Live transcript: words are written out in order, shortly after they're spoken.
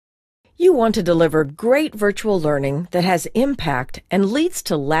You want to deliver great virtual learning that has impact and leads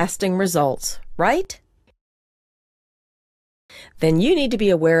to lasting results, right? Then you need to be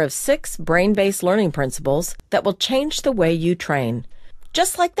aware of 6 brain-based learning principles that will change the way you train.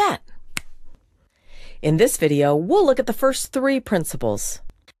 Just like that. In this video, we'll look at the first 3 principles.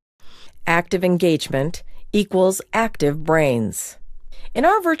 Active engagement equals active brains. In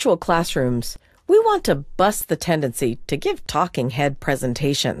our virtual classrooms, we want to bust the tendency to give talking head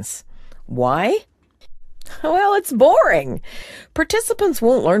presentations. Why? Well, it's boring. Participants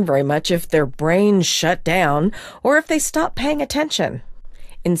won't learn very much if their brains shut down or if they stop paying attention.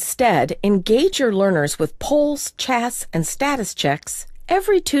 Instead, engage your learners with polls, chats, and status checks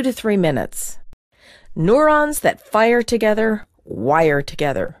every 2 to 3 minutes. Neurons that fire together, wire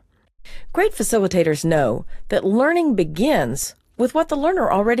together. Great facilitators know that learning begins with what the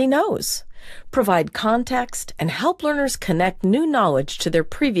learner already knows. Provide context and help learners connect new knowledge to their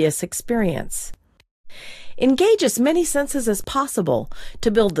previous experience. Engage as many senses as possible to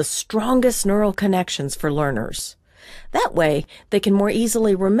build the strongest neural connections for learners. That way, they can more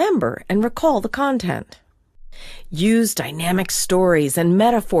easily remember and recall the content. Use dynamic stories and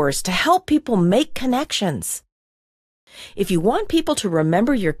metaphors to help people make connections. If you want people to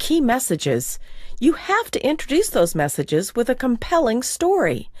remember your key messages, you have to introduce those messages with a compelling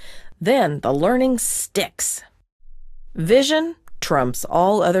story. Then the learning sticks. Vision trumps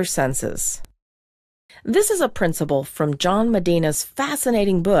all other senses. This is a principle from John Medina's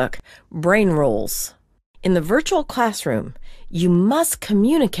fascinating book, Brain Rules. In the virtual classroom, you must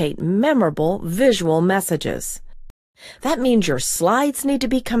communicate memorable visual messages. That means your slides need to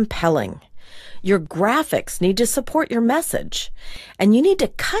be compelling. Your graphics need to support your message, and you need to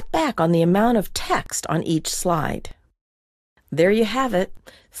cut back on the amount of text on each slide. There you have it,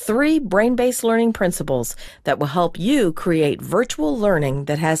 3 brain-based learning principles that will help you create virtual learning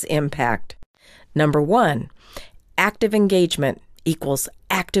that has impact. Number 1, active engagement equals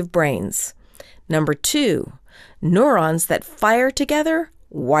active brains. Number 2, neurons that fire together,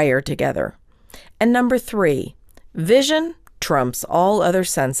 wire together. And number 3, vision trumps all other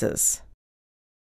senses.